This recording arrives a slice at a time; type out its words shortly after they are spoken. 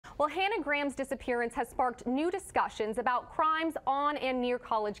Well, Hannah Graham's disappearance has sparked new discussions about crimes on and near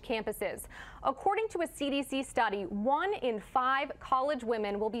college campuses. According to a CDC study, 1 in 5 college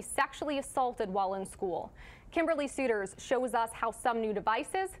women will be sexually assaulted while in school. Kimberly Suiters shows us how some new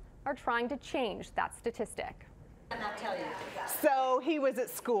devices are trying to change that statistic. So he was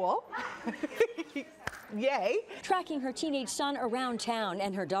at school. Yay. Tracking her teenage son around town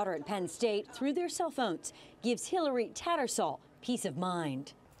and her daughter at Penn State through their cell phones gives Hillary Tattersall peace of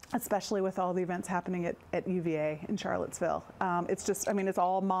mind. Especially with all the events happening at UVA in Charlottesville. It's just, I mean, it's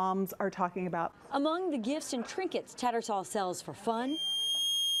all moms are talking about. Among the gifts and trinkets Tattersall sells for fun,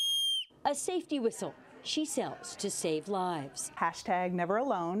 a safety whistle she sells to save lives. Hashtag never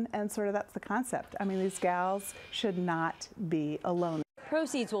alone, and sort of that's the concept. I mean, these gals should not be alone.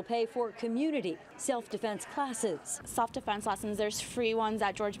 Proceeds will pay for community self-defense classes. Self-defense lessons, there's free ones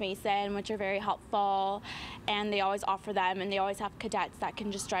at George Mason, which are very helpful, and they always offer them, and they always have cadets that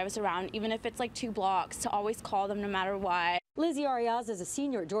can just drive us around, even if it's like 2 blocks, to always call them no matter what. Lizzie Arias is a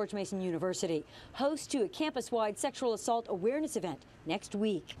senior at George Mason University, host to a campus-wide sexual assault awareness event next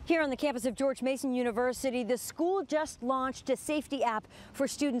week. Here on the campus of George Mason University, the school just launched a safety app for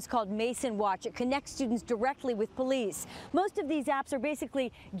students called Mason Watch. It connects students directly with police. Most of these apps are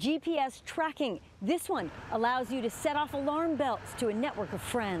basically GPS tracking. This one allows you to set off alarm bells to a network of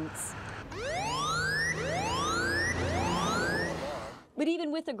friends. But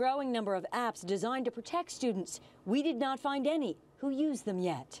even with a growing number of apps designed to protect students, we did not find any who use them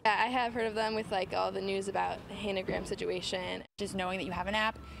yet. I have heard of them with like all the news about the Hannah Graham situation. Just knowing that you have an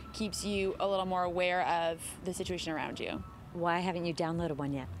app keeps you a little more aware of the situation around you. Why haven't you downloaded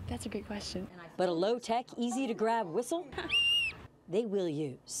one yet? That's a great question. But a low-tech, easy-to-grab whistle, they will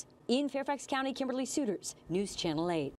use. In Fairfax County, Kimberly Suiters, News Channel 8.